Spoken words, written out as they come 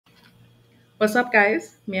What's up,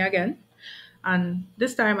 guys? Me again. And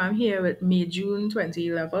this time I'm here with May June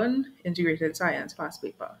 2011 Integrated Science past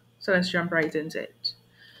paper. So let's jump right into it.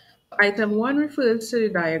 Item 1 refers to the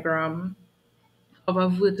diagram of a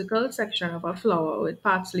vertical section of a flower with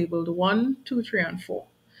parts labeled 1, 2, 3, and 4.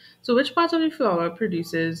 So which part of the flower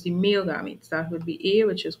produces the male gametes? That would be A,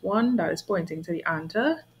 which is 1, that is pointing to the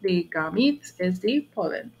anther. The gamete is the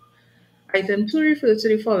pollen. Item 2 refers to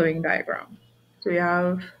the following diagram. So we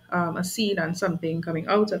have a seed and something coming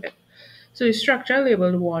out of it. So the structure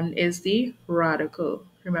labeled 1 is the radicle.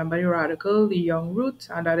 Remember the radicle, the young root,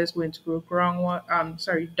 and that is going to grow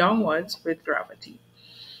downwards with gravity.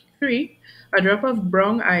 3. A drop of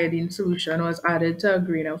brown iodine solution was added to a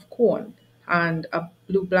grain of corn, and a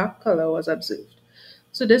blue-black color was observed.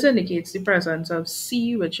 So this indicates the presence of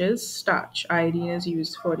C, which is starch. Iodine is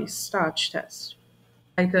used for the starch test.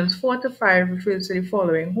 Items 4 to 5 refers to the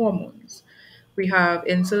following hormones. We have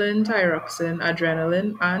insulin, thyroxine,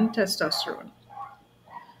 adrenaline, and testosterone.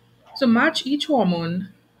 So match each hormone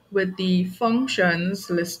with the functions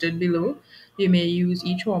listed below. You may use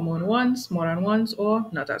each hormone once, more than once, or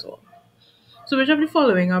not at all. So which of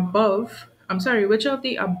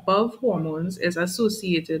the above hormones is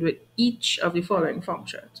associated with each of the following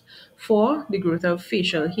functions? For the growth of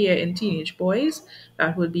facial hair in teenage boys,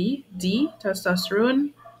 that would be D,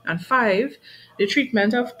 testosterone, and 5, the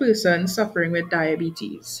treatment of persons suffering with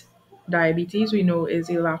diabetes. Diabetes, we know, is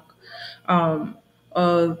a lack um,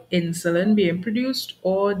 of insulin being produced,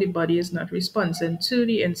 or the body is not responding to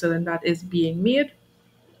the insulin that is being made.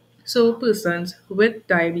 So persons with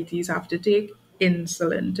diabetes have to take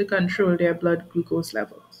insulin to control their blood glucose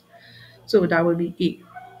levels. So that would be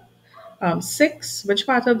A. 6. Which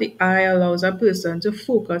part of the eye allows a person to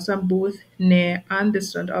focus on both near and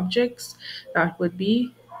distant objects? That would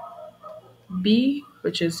be B,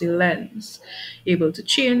 which is the lens, able to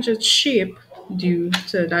change its shape due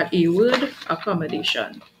to that A word,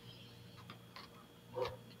 accommodation.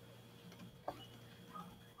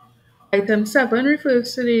 Item 7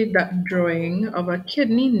 refers to the drawing of a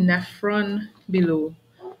kidney nephron below,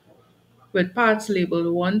 with parts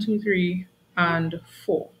labeled 1, 2, 3, and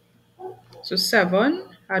 4. So 7,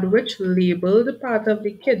 at which labeled part of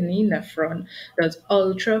the kidney nephron does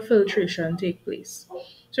ultrafiltration take place?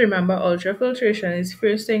 So remember, ultrafiltration is the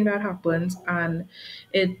first thing that happens, and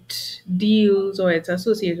it deals or it's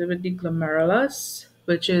associated with the glomerulus,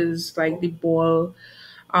 which is like the ball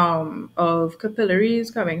of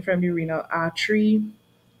capillaries coming from the renal artery,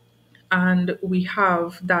 and we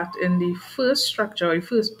have that in the first structure, the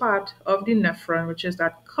first part of the nephron, which is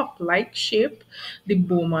that cup-like shape, the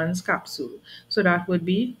Bowman's capsule. So that would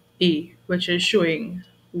be A, which is showing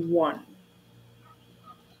 1.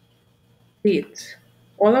 8.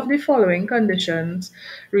 All of the following conditions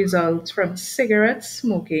result from cigarette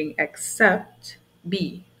smoking except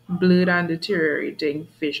B, blurred and deteriorating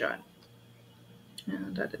vision.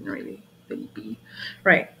 That didn't really be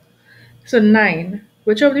right. So 9.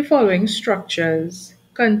 Which of the following structures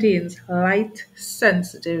contains light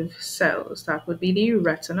sensitive cells? That would be the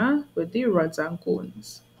retina with the rods and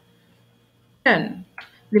cones. 10.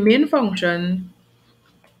 The main function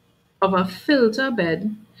of a filter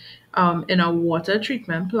bed in a water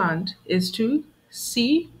treatment plant is to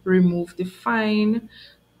C. Remove the fine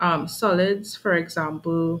solids, for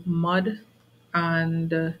example, mud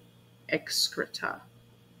and excreta.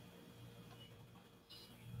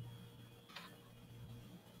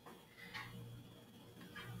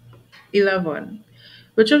 11.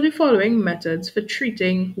 Which of the following methods for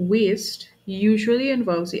treating waste usually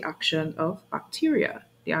involves the action of bacteria?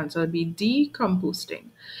 The answer would be decomposting.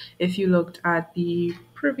 If you looked at the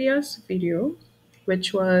previous video,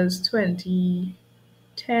 which was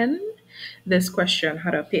 2010, this question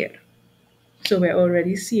had appeared. So we're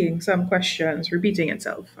already seeing some questions repeating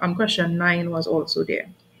itself. Question 9 was also there.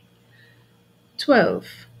 12.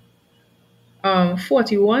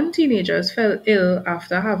 41 teenagers fell ill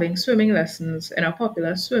after having swimming lessons in a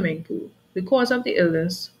popular swimming pool. The cause of the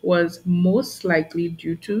illness was most likely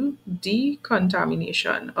due to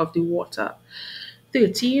decontamination of the water.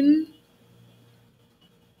 13.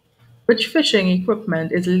 Which fishing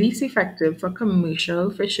equipment is least effective for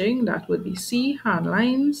commercial fishing? That would be C, hand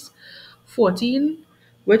lines. 14.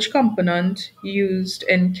 Which component used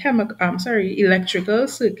in electrical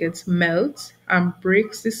circuits melts and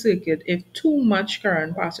breaks the circuit if too much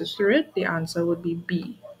current passes through it? The answer would be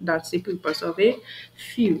B. That's the purpose of a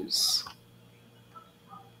fuse.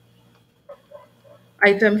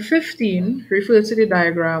 Item 15 refers to the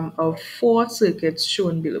diagram of 4 circuits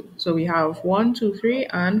shown below. So we have 1, 2, 3,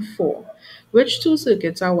 and 4. Which 2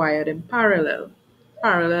 circuits are wired in parallel?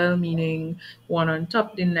 Parallel meaning one on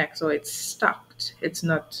top the next, or it's stacked. It's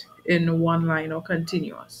not in one line or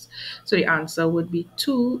continuous. So the answer would be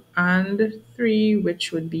 2 and 3,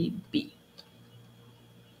 which would be B.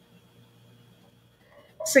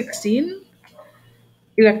 16.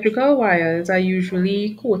 Electrical wires are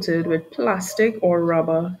usually coated with plastic or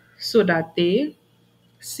rubber so that they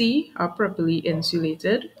C are properly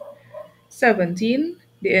insulated. 17.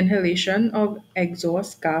 The inhalation of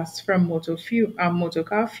exhaust gas from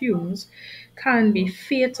motorcar fumes can be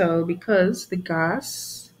fatal because the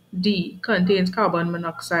gas D contains carbon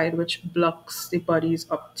monoxide, which blocks the body's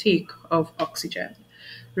uptake of oxygen.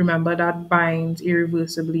 Remember that binds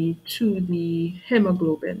irreversibly to the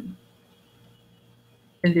hemoglobin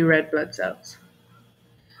in the red blood cells.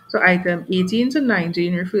 So item 18 to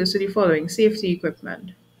 19 refers to the following safety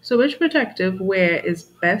equipment. So which protective wear is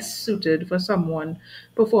best suited for someone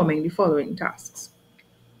performing the following tasks?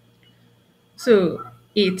 So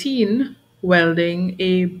 18, welding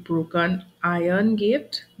a broken iron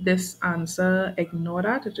gate. This answer, ignore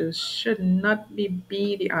that. Should not be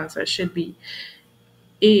B. The answer should be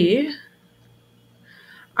A.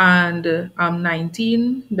 And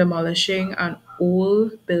 19, demolishing an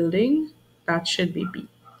old building. That should be B.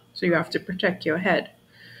 So you have to protect your head,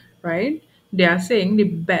 right? They are saying the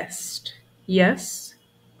best. Yes,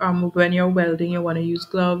 when you're welding, you want to use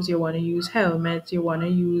gloves, you want to use helmets, you want to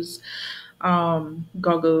use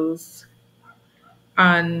goggles,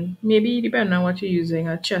 and maybe depending on what you're using,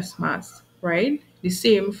 a chest mask, right? The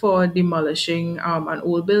same for demolishing an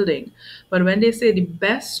old building. But when they say the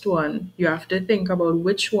best one, you have to think about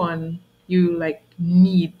which one you like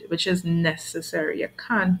need, which is necessary. You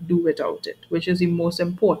can't do without it, which is the most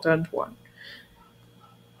important one.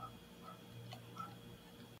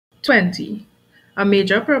 20. A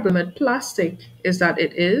major problem with plastic is that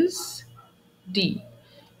it is D,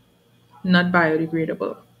 not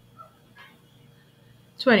biodegradable.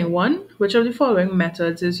 21. Which of the following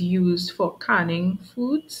methods is used for canning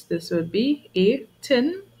foods? This would be A,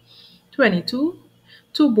 tin. 22.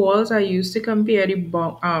 Two balls are used to compare the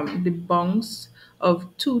bungs of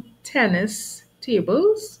two tennis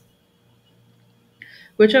tables.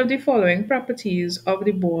 Which of the following properties of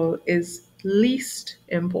the ball is least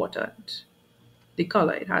important? The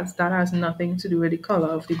color. That has nothing to do with the color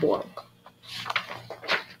of the ball.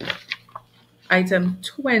 Item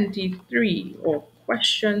 23 or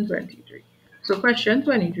question 23. So question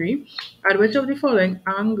 23, at which of the following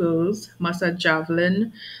angles must a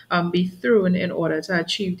javelin be thrown in order to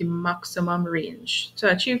achieve the maximum range?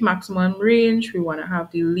 To achieve maximum range, we want to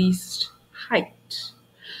have the least height.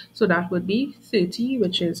 So that would be 30,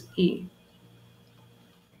 which is A.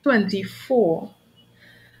 24.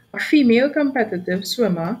 A female competitive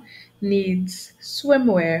swimmer needs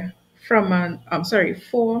swimwear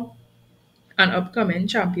for an upcoming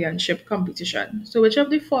championship competition. So which of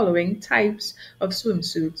the following types of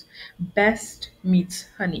swimsuits best meets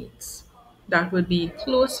her needs? That would be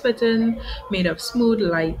close fitting, made of smooth,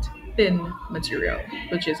 light, thin material,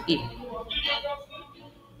 which is A.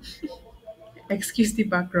 Excuse the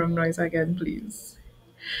background noise again, please.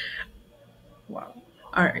 Wow.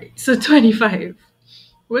 All right. So 25.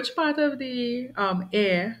 Which part of the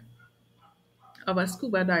air of a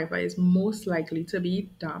scuba diver is most likely to be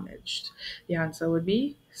damaged? The answer would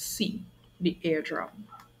be C, the eardrum.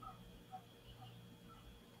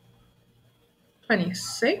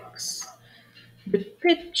 26. The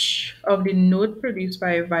pitch of the note produced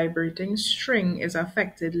by a vibrating string is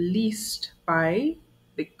affected least by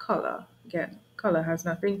the color. Again, color has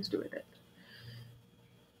nothing to do with it.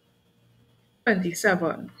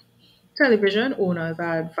 27. Television owners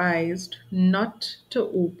are advised not to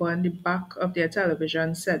open the back of their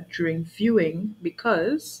television set during viewing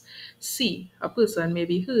because C. A person may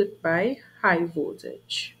be hurt by high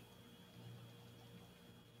voltage.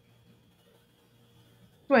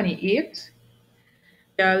 28.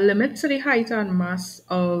 There are limits to the height and mass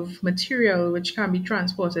of material which can be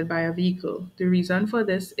transported by a vehicle. The reason for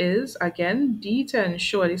this is, again, D, to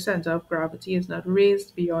ensure the center of gravity is not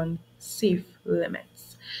raised beyond safe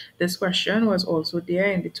limits. This question was also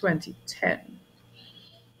there in the 2010.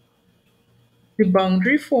 The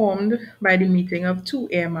boundary formed by the meeting of two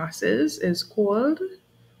air masses is called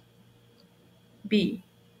B,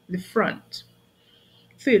 the front.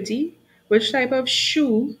 30. Which type of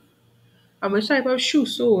shoe and which type of shoe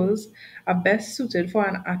soles are best suited for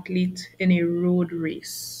an athlete in a road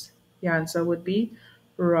race? The answer would be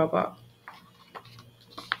rubber.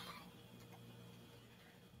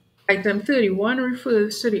 Item 31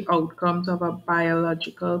 refers to the outcomes of a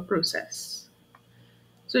biological process.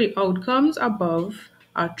 So the outcomes above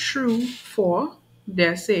are true for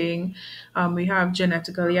they're saying we have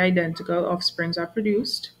genetically identical offsprings are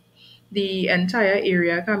produced. The entire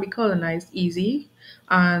area can be colonized easy,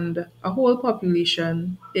 and a whole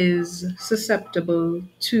population is susceptible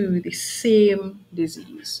to the same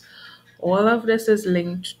disease. All of this is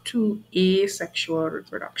linked to asexual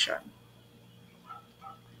reproduction.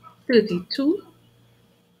 32.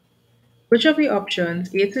 Which of the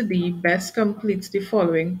options A to D best completes the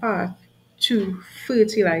following path to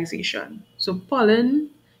fertilization? So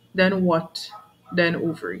pollen, then what? Then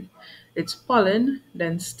ovary. It's pollen,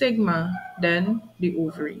 then stigma, then the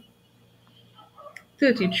ovary.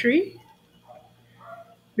 33.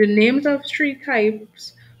 The names of three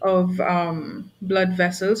types of blood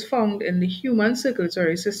vessels found in the human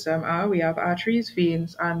circulatory system are we have arteries,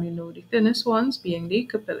 veins, and we know the thinnest ones being the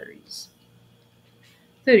capillaries.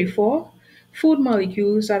 34. Food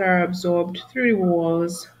molecules that are absorbed through the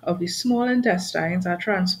walls of the small intestines are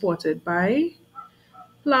transported by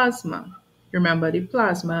plasma. Remember, the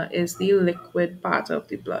plasma is the liquid part of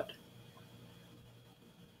the blood.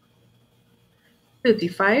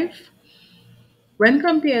 35. When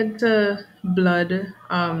compared to blood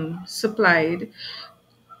supplied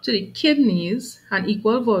to the kidneys, an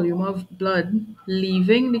equal volume of blood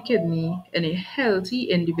leaving the kidney in a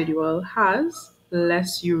healthy individual has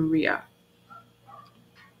less urea.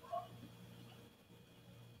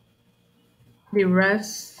 The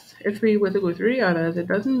rest, if we were to go through the others, it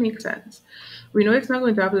doesn't make sense. We know it's not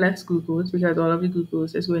going to have less glucose because all of the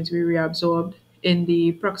glucose is going to be reabsorbed in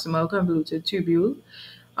the proximal convoluted tubule.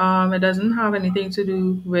 It doesn't have anything to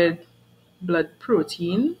do with blood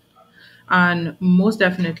protein. And most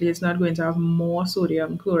definitely, it's not going to have more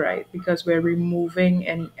sodium chloride because we're removing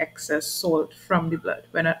any excess salt from the blood.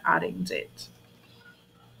 We're not adding to it.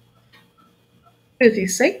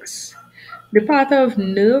 36. The path of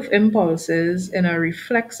nerve impulses in a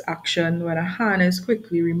reflex action when a hand is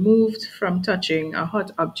quickly removed from touching a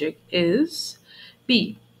hot object is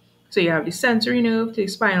B. So you have the sensory nerve to the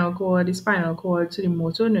spinal cord to the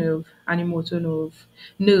motor nerve, and the motor nerve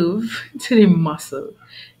to the muscle.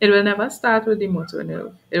 It will never start with the motor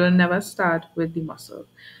nerve. It will never start with the muscle.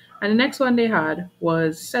 And the next one they had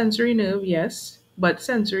was sensory nerve, yes, but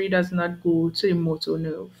sensory does not go to the motor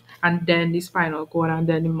nerve and then the spinal cord and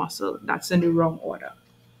then the muscle. That's in the wrong order.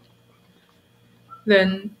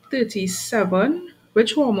 Then 37,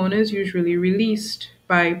 which hormone is usually released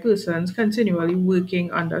by persons continually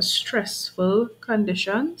working under stressful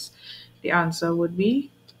conditions? The answer would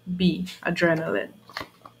be B, adrenaline.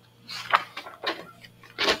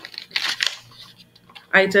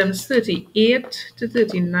 Items 38 to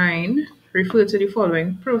 39 refer to the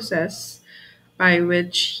following process by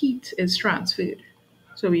which heat is transferred.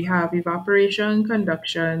 So we have evaporation,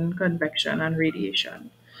 conduction, convection, and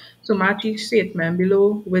radiation. So match each statement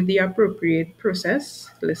below with the appropriate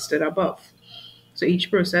process listed above. So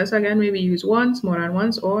each process again may be used once, more than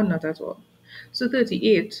once, or not at all. So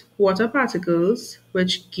 38, water particles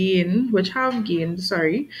which have gained,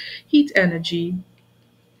 heat energy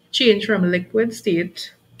change from liquid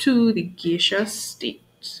state to the gaseous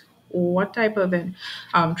state. What type of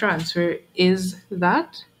transfer is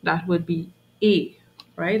that? That would be A,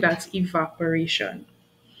 right? That's evaporation.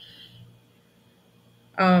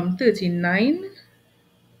 39,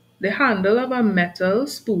 the handle of a metal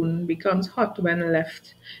spoon becomes hot when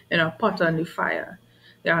left in a pot on the fire.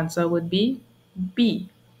 The answer would be B,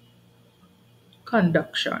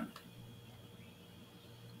 conduction.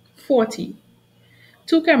 40.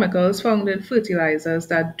 Two chemicals found in fertilizers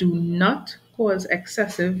that do not cause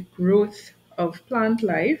excessive growth of plant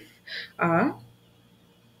life are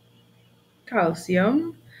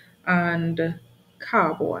calcium and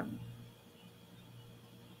carbon.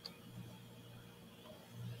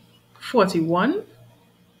 41.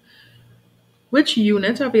 Which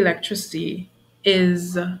unit of electricity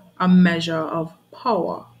is a measure of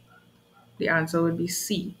power? The answer would be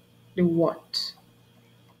C, the watt.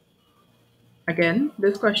 Again,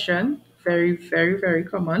 this question, very, very, very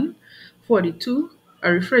common. 42.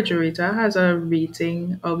 A refrigerator has a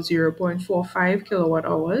rating of 0.45 kilowatt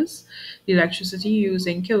hours. The electricity used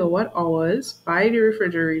in kilowatt hours by the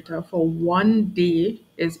refrigerator for 1 day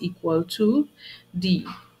is equal to D.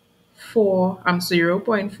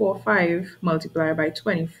 0.45 multiplied by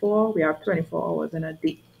 24, we have 24 hours in a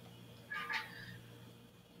day.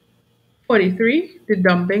 43. The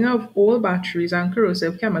dumping of old batteries and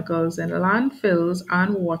corrosive chemicals in landfills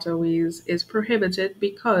and waterways is prohibited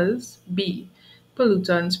because B.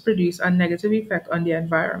 Pollutants produce a negative effect on the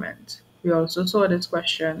environment. We also saw this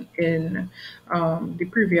question in the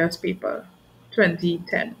previous paper,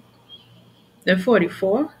 2010. Then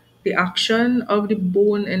 44. the action of the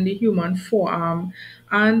bone in the human forearm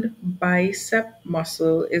and bicep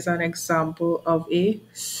muscle is an example of a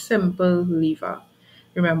simple lever.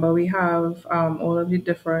 Remember, we have all of the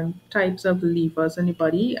different types of levers in the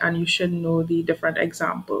body, and you should know the different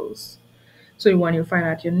examples. So, the one you find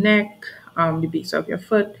at your neck, the base of your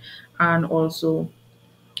foot, and also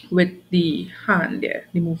with the hand there,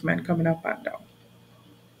 the movement coming up and down.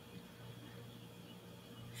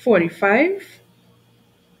 45.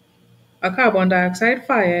 A carbon dioxide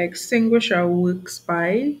fire extinguisher works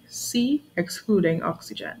by C. Excluding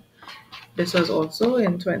oxygen. This was also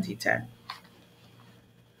in 2010.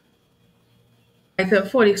 Item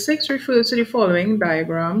 46 refers to the following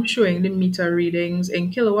diagram showing the meter readings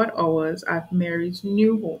in kilowatt hours at Mary's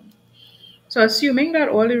new home. So, assuming that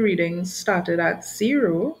all the readings started at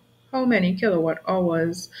zero, how many kilowatt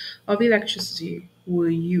hours of electricity were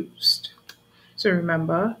used? So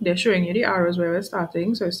remember, they're showing you the arrows where we're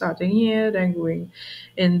starting. So starting here, then going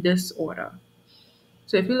in this order.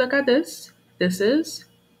 So if you look at this, this is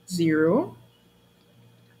 0.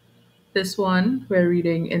 This one, we're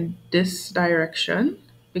reading in this direction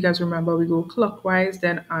because remember, we go clockwise,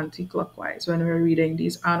 then anti-clockwise when we're reading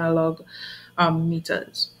these analog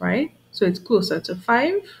meters, right? So it's closer to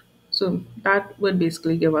 5. So that would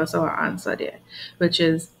basically give us our answer there, which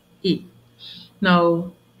is E.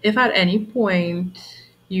 Now, if at any point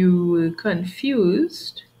you were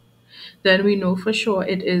confused, then we know for sure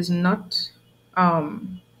it is not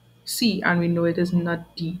C and we know it is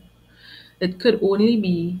not D. It could only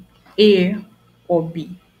be A or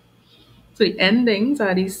B. So the endings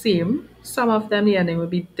are the same. Some of them, the ending will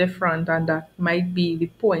be different, and that might be the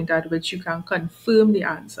point at which you can confirm the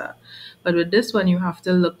answer. But with this one, you have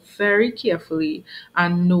to look very carefully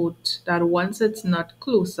and note that once it's not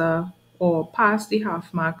closer or past the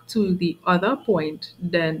half mark to the other point,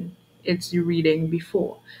 then it's the reading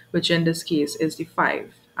before, which in this case is the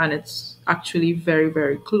 5. And it's actually very,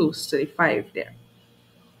 very close to the 5 there.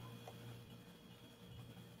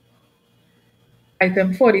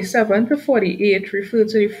 Item 47 to 48 refer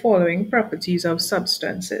to the following properties of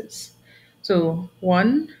substances. So,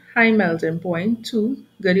 1. High melting point. 2.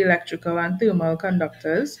 Good electrical and thermal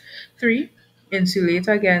conductors. 3. Insulate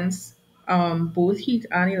against both heat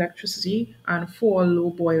and electricity. And 4.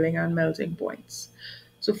 Low boiling and melting points.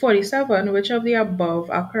 So, 47. Which of the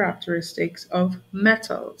above are characteristics of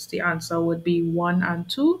metals? The answer would be 1 and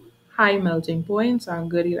 2. High melting points and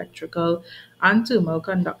good electrical and thermal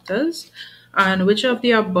conductors. And which of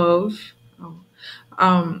the above,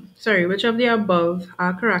 which of the above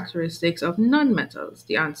are characteristics of nonmetals?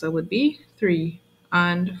 The answer would be 3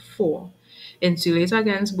 and 4. Insulate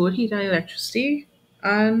against both heat and electricity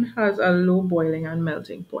and has a low boiling and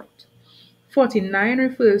melting point. 49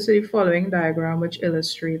 refers to the following diagram which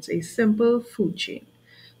illustrates a simple food chain.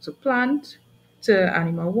 So plant to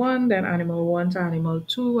animal 1, then animal 1 to animal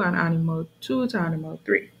 2, and animal 2 to animal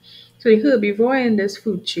 3. So the herbivore in this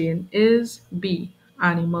food chain is B,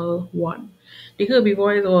 animal 1. The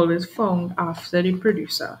herbivore is always found after the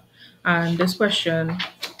producer. And this question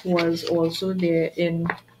was also there in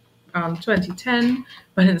 2010,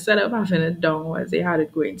 but instead of having it downwards, they had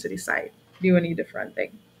it going to the side. The only different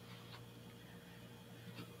thing.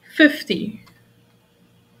 50.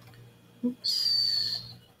 Oops.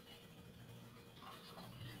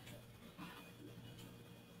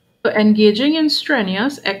 So engaging in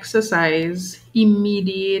strenuous exercise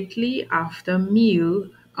immediately after a meal,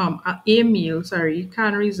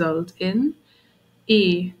 can result in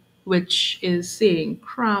A, which is saying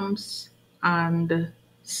cramps and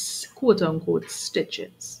quote unquote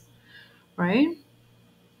stitches, right?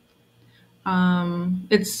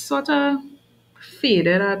 It's sort of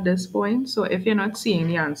faded at this point. So if you're not seeing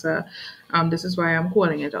the answer, this is why I'm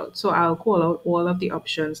calling it out. So I'll call out all of the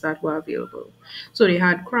options that were available. So they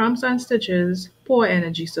had cramps and stitches, poor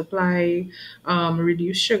energy supply,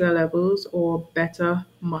 reduced sugar levels, or better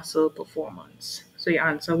muscle performance. So the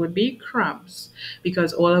answer would be cramps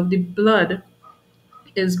because all of the blood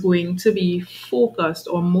is going to be focused,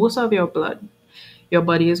 or most of your blood, your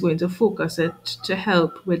body is going to focus it to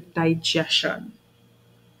help with digestion.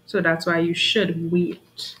 So that's why you should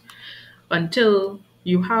wait until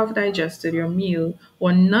you have digested your meal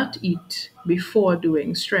or not eat before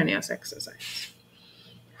doing strenuous exercise.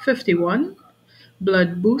 51.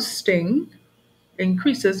 Blood boosting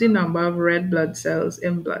increases the number of red blood cells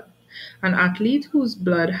in blood. An athlete whose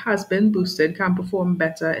blood has been boosted can perform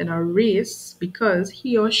better in a race because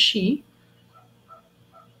he or she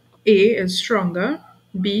A is stronger,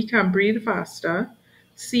 B can breathe faster,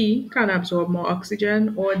 C can absorb more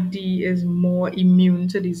oxygen, or D is more immune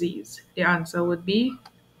to disease. The answer would be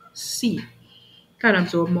C. can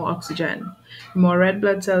absorb more oxygen. The more red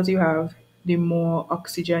blood cells you have, the more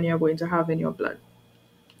oxygen you're going to have in your blood.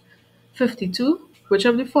 52. Which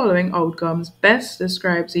of the following outcomes best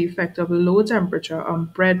describes the effect of low temperature on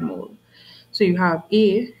bread mold? So you have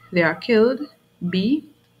A, they are killed, B,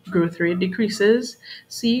 growth rate decreases,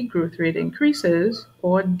 C, growth rate increases,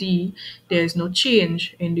 or D, there is no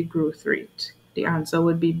change in the growth rate. The answer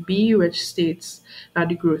would be B, which states that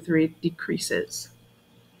the growth rate decreases.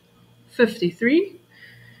 53.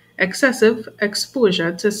 Excessive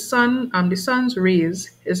exposure to the sun's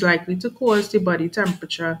rays is likely to cause the body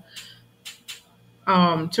temperature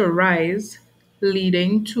to rise,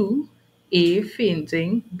 leading to A,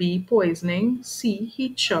 fainting, B, poisoning, C,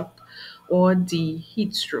 heat shock, or D,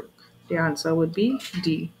 heat stroke. The answer would be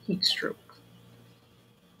D, heat stroke.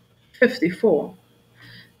 54.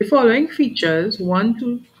 The following features 1,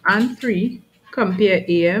 2, and 3 compare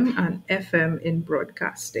AM and FM in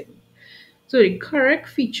broadcasting. So the correct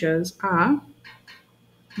features are,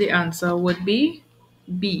 the answer would be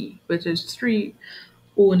B, which is 3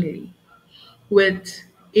 only. With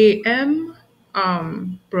AM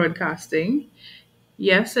broadcasting,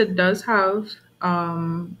 yes, it does have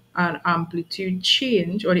an amplitude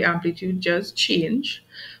change, or the amplitude just change,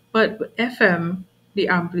 but with FM, the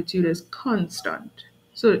amplitude is constant,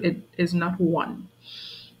 so it is not one.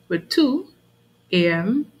 With 2,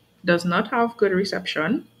 AM does not have good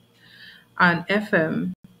reception, and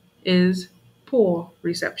FM is poor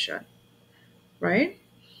reception, right?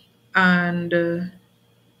 And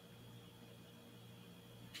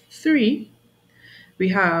 3, we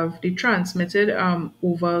have the transmitted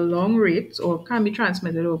over long rates, or can be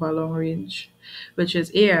transmitted over long range, which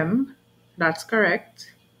is AM, that's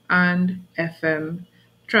correct, and FM,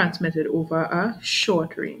 transmitted over a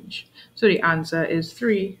short range. So the answer is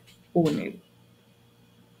 3 only.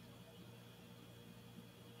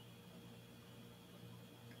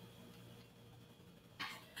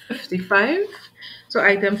 55. So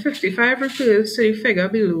item 55 refers to the figure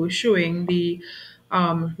below showing the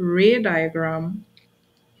ray diagram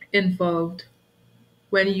involved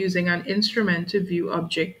when using an instrument to view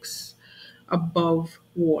objects above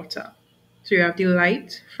water. So you have the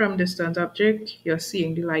light from distant object, you're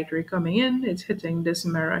seeing the light ray coming in, it's hitting this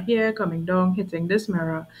mirror here, coming down, hitting this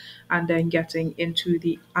mirror, and then getting into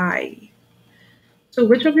the eye. So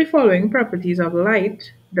which of the following properties of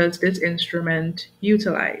light does this instrument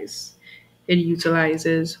utilize? It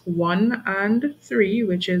utilizes 1 and 3,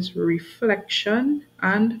 which is reflection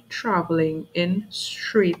and traveling in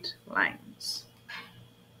straight lines.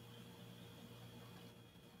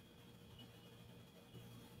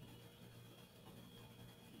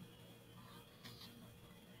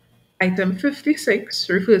 Item 56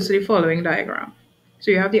 refers to the following diagram. So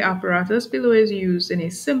you have the apparatus below is used in a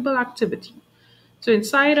simple activity. So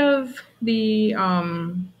inside of the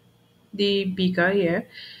beaker here,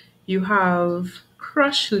 you have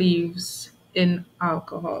crushed leaves in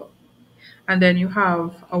alcohol, and then you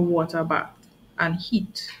have a water bath and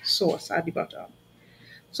heat source at the bottom.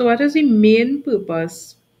 So what is the main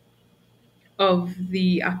purpose of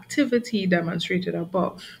the activity demonstrated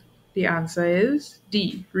above? The answer is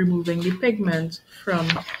D, removing the pigment from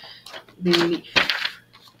the leaf.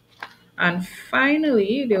 And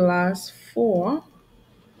finally, the last four,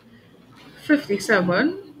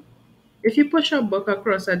 57. If you push a book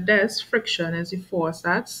across a desk, friction is the force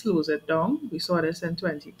that slows it down. We saw this in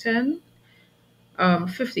 2010.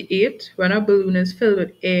 58. When a balloon is filled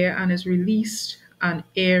with air and is released, and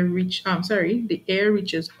the air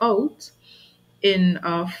reaches out in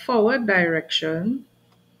a forward direction.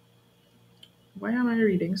 Why am I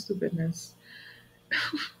reading stupidness?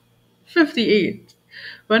 58.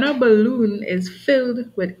 When a balloon is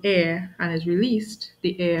filled with air and is released,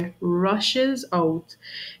 the air rushes out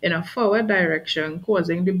in a forward direction,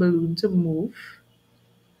 causing the balloon to move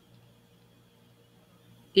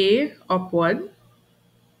A, upward,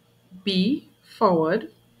 B,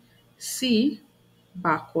 forward, C,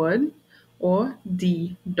 backward, or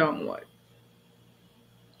D, downward.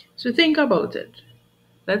 So think about it.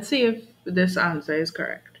 Let's see if this answer is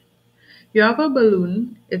correct. You have a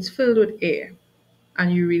balloon, it's filled with air,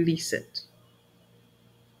 and you release it.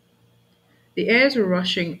 The air is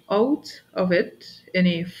rushing out of it in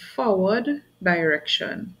a forward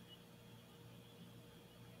direction.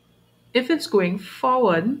 If it's going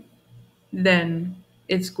forward, then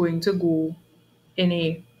it's going to go in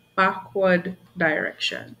a backward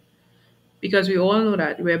direction. Because we all know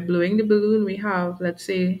that we're blowing the balloon, we have, let's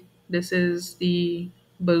say, this is the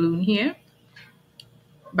balloon here.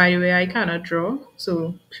 By the way, I cannot draw,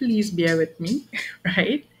 so please bear with me,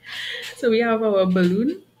 right? So we have our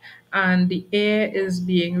balloon, and the air is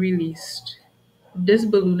being released. this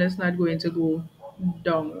balloon is not going to go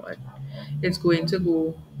downward. It's going to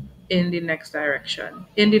go in the next direction,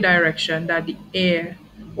 in the direction that the air,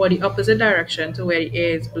 or the opposite direction to where the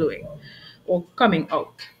air is blowing or coming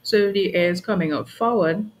out. So if the air is coming out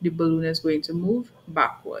forward, the balloon is going to move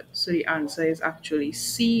backward. So the answer is actually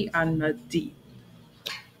C and not D.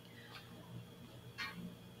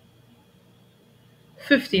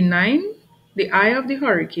 59. The eye of the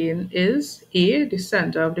hurricane is A, the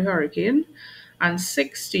center of the hurricane, and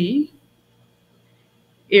 60.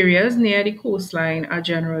 Areas near the coastline are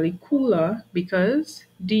generally cooler because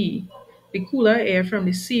D, the cooler air from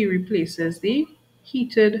the sea replaces the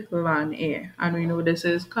heated land air. And we know this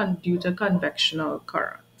is due to convectional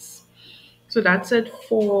currents. So that's it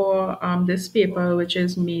for this paper, which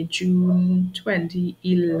is May June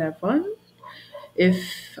 2011.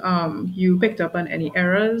 If you picked up on any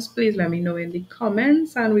errors, please let me know in the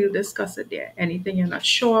comments and we'll discuss it there. Anything you're not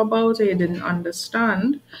sure about or you didn't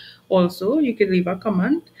understand, also, you can leave a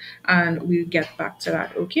comment and we'll get back to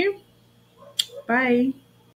that. Okay? Bye.